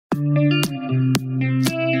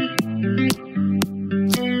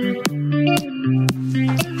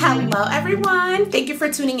Hello everyone, thank you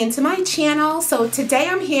for tuning into my channel. So today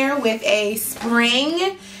I'm here with a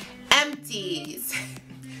spring empties.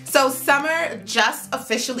 So summer just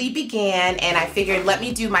officially began and I figured let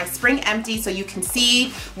me do my spring empty so you can see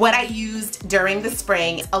what I used during the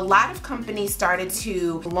spring. A lot of companies started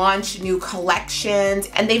to launch new collections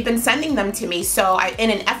and they've been sending them to me. So in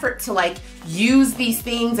an effort to like use these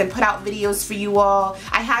things and put out videos for you all,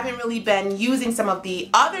 I haven't really been using some of the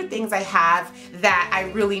other things I have that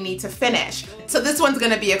I really need to finish. So this one's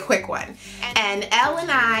gonna be a quick one. And Elle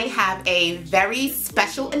and I have a very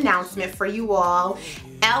special announcement for you all.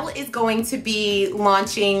 Elle is going to be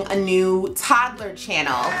launching a new toddler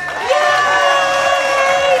channel. Yay!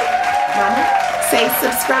 Mama, say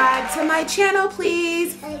subscribe to my channel,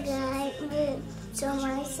 please. To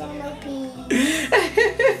my channel, please.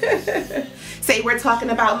 Say we're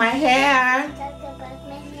talking about my hair. Talk about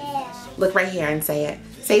my hair. Look right here and say it.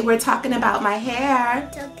 Say we're talking about my hair.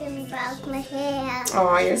 Talking about my hair.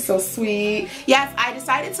 Oh, you're so sweet. Yes, I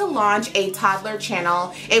decided to launch a toddler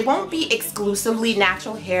channel. It won't be exclusively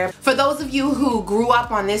natural hair. For those of you who grew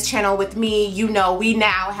up on this channel with me, you know we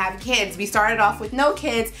now have kids. We started off with no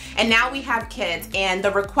kids and now we have kids. And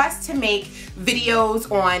the request to make videos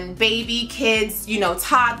on baby, kids, you know,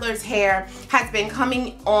 toddlers' hair has been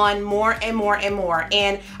coming on more and more and more.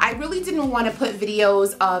 And I really didn't want to put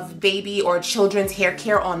videos of baby or children's hair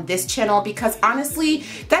care on this channel because honestly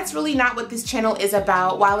that's really not what this channel is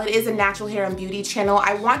about. While it is a natural hair and beauty channel,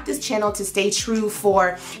 I want this channel to stay true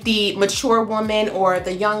for the mature woman or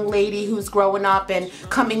the young lady who's growing up and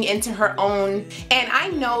coming into her own. And I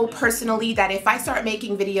know personally that if I start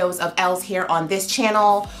making videos of Elle's hair on this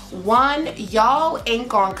channel, one, y'all ain't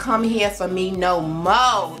gonna come here for me no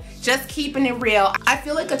more. Just keeping it real. I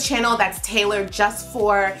feel like a channel that's tailored just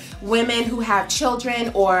for women who have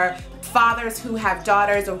children or fathers who have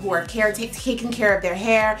daughters or who are taking care of their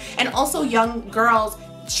hair, and also young girls,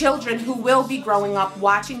 children who will be growing up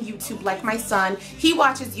watching YouTube like my son. He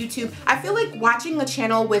watches YouTube. I feel like watching a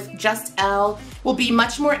channel with just Elle will be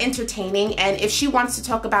much more entertaining, and if she wants to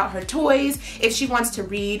talk about her toys, if she wants to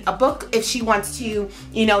read a book, if she wants to,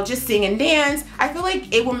 you know, just sing and dance, I feel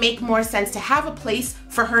like it will make more sense to have a place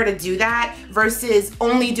for her to do that versus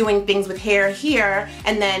only doing things with hair here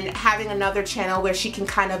and then having another channel where she can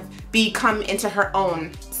kind of come into her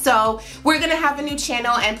own. So we're gonna have a new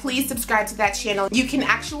channel and please subscribe to that channel. You can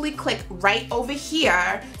actually click right over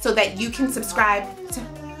here so that you can subscribe to...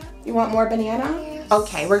 You want more banana?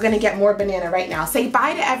 Okay, we're gonna get more banana right now. Say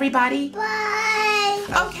bye to everybody. Bye.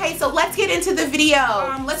 Okay, so let's get into the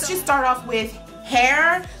video. Let's just start off with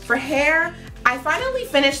hair. For hair, I finally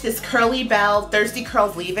finished this Curly Bell Thirsty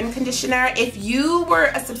Curls leave-in conditioner. If you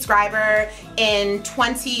were a subscriber in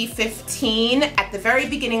 2015, at the very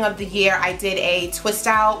beginning of the year, I did a twist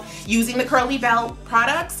out using the Curly Bell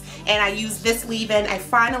products and I used this leave-in. I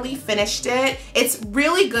finally finished it. It's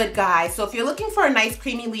really good, guys. So if you're looking for a nice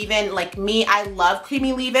creamy leave-in like me, I love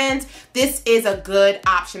creamy leave-ins, this is a good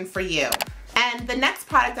option for you. And the next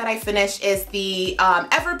product that I finished is the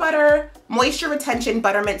Everbutter Moisture Retention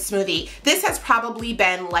Buttermint Smoothie. This has probably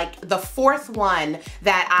been like the fourth one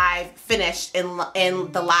that I've finished in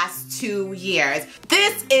the last 2 years.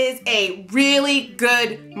 This is a really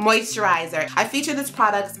good moisturizer. I feature this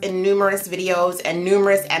product in numerous videos and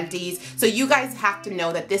numerous empties, so you guys have to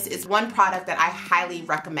know that this is one product that I highly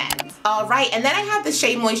recommend. All right, and then I have the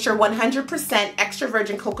Shea Moisture 100% Extra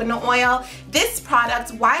Virgin Coconut Oil. This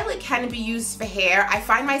product, while it can be used for hair, I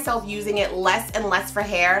find myself using it less and less for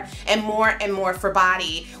hair and more for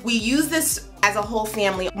body. We use this as a whole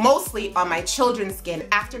family, mostly on my children's skin.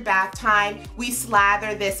 After bath time, we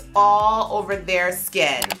slather this all over their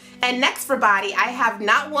skin. And next for body, I have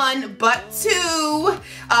not one, but two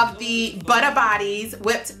of the Butter Bodies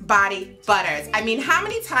Whipped Body Butters. I mean, how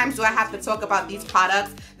many times do I have to talk about these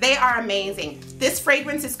products? They are amazing. This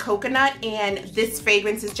fragrance is coconut and this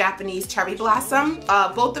fragrance is Japanese cherry blossom.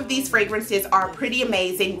 Both of these fragrances are pretty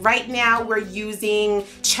amazing. Right now, we're using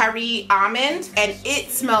cherry almond and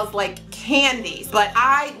it smells like candy, but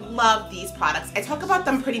I love these products. I talk about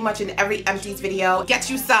them pretty much in every empties video.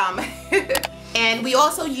 Get you some. And we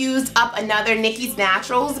also used up another Nikki's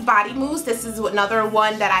Naturals body mousse. This is another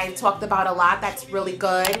one that I talked about a lot that's really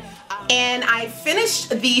good. And I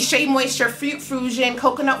finished the Shea Moisture Fruit Fusion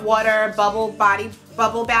Coconut Water Bubble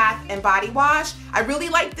Bath and Body Wash. I really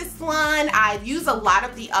like this one. I've used a lot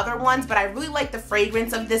of the other ones, but I really like the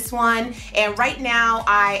fragrance of this one. And right now,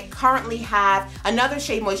 I currently have another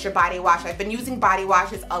Shea Moisture body wash. I've been using body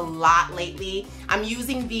washes a lot lately. I'm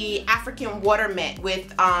using the African Water Mint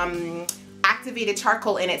with activated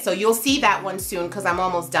charcoal in it, so you'll see that one soon because I'm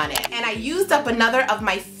almost done it. And I used up another of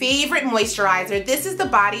my favorite moisturizer. This is the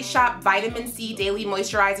Body Shop Vitamin C Daily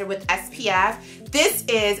Moisturizer with SPF. This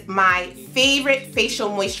is my favorite facial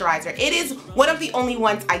moisturizer. It is one of the only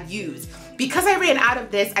ones I use. Because I ran out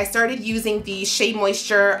of this, I started using the Shea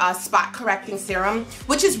Moisture Spot Correcting Serum,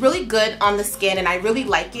 which is really good on the skin, and I really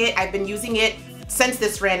like it. I've been using it since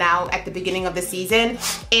this ran out at the beginning of the season,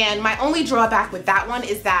 and my only drawback with that one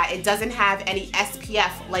is that it doesn't have any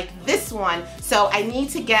SPF like this one, so I need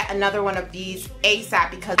to get another one of these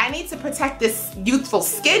ASAP because I need to protect this youthful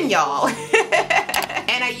skin, y'all.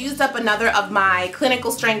 And I used up another of my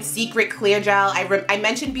Clinical Strength Secret Clear Gel. I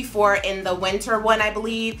mentioned before in the winter one, I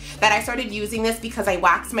believe, that I started using this because I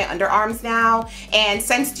wax my underarms now, and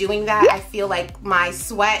since doing that, I feel like my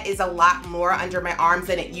sweat is a lot more under my arms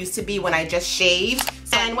than it used to be when I just shaved.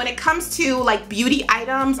 And when it comes to like beauty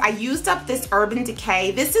items, I used up this Urban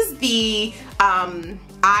Decay. This is the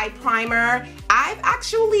eye primer. I've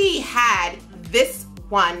actually had this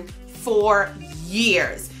one for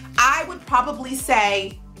years. I would probably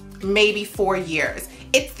say maybe 4 years.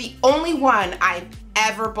 It's the only one I've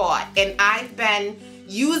ever bought, and I've been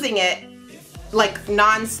using it like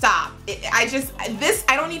non-stop. I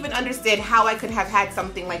don't even understand how I could have had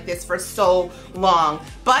something like this for so long,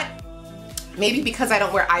 but maybe because I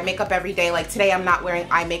don't wear eye makeup every day. Like today I'm not wearing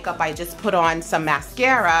eye makeup, I just put on some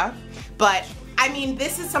mascara, but I mean,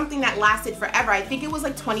 this is something that lasted forever. I think it was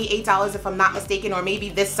like $28 if I'm not mistaken, or maybe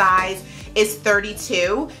this size is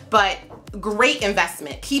 $32, but great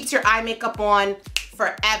investment. Keeps your eye makeup on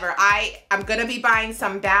forever. I'm gonna be buying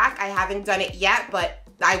some back. I haven't done it yet, but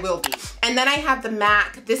I will be. And then I have the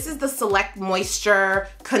MAC. This is the Select Moisture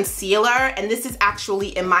Concealer, and this is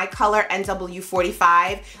actually in my color,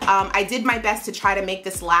 NW45. I did my best to try to make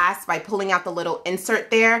this last by pulling out the little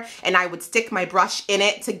insert there, and I would stick my brush in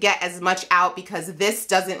it to get as much out because this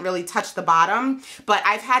doesn't really touch the bottom. But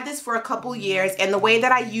I've had this for a couple years, and the way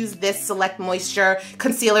that I use this Select Moisture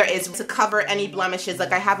Concealer is to cover any blemishes.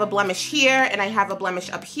 Like I have a blemish here, and I have a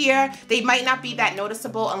blemish up here. They might not be that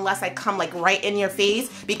noticeable unless I come like right in your face,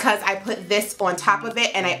 because I put this on top of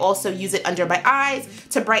it, and I also use it under my eyes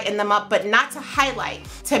to brighten them up, but not to highlight,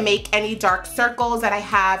 to make any dark circles that I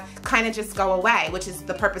have kind of just go away, which is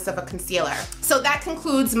the purpose of a concealer. So that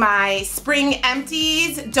concludes my spring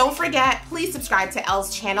empties. Don't forget, please subscribe to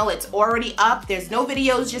Elle's channel. It's already up. There's no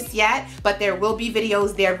videos just yet, but there will be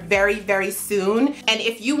videos there very, very soon. And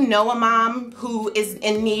if you know a mom who is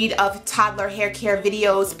in need of toddler hair care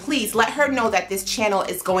videos, please let her know that this channel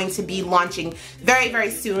is going to be launching very,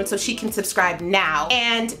 very soon, so she can subscribe now.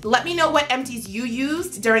 And let me know what empties you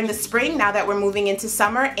used during the spring now that we're moving into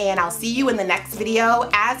summer, and I'll see you in the next video.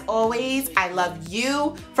 As always, I love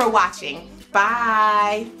you for watching.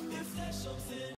 Bye.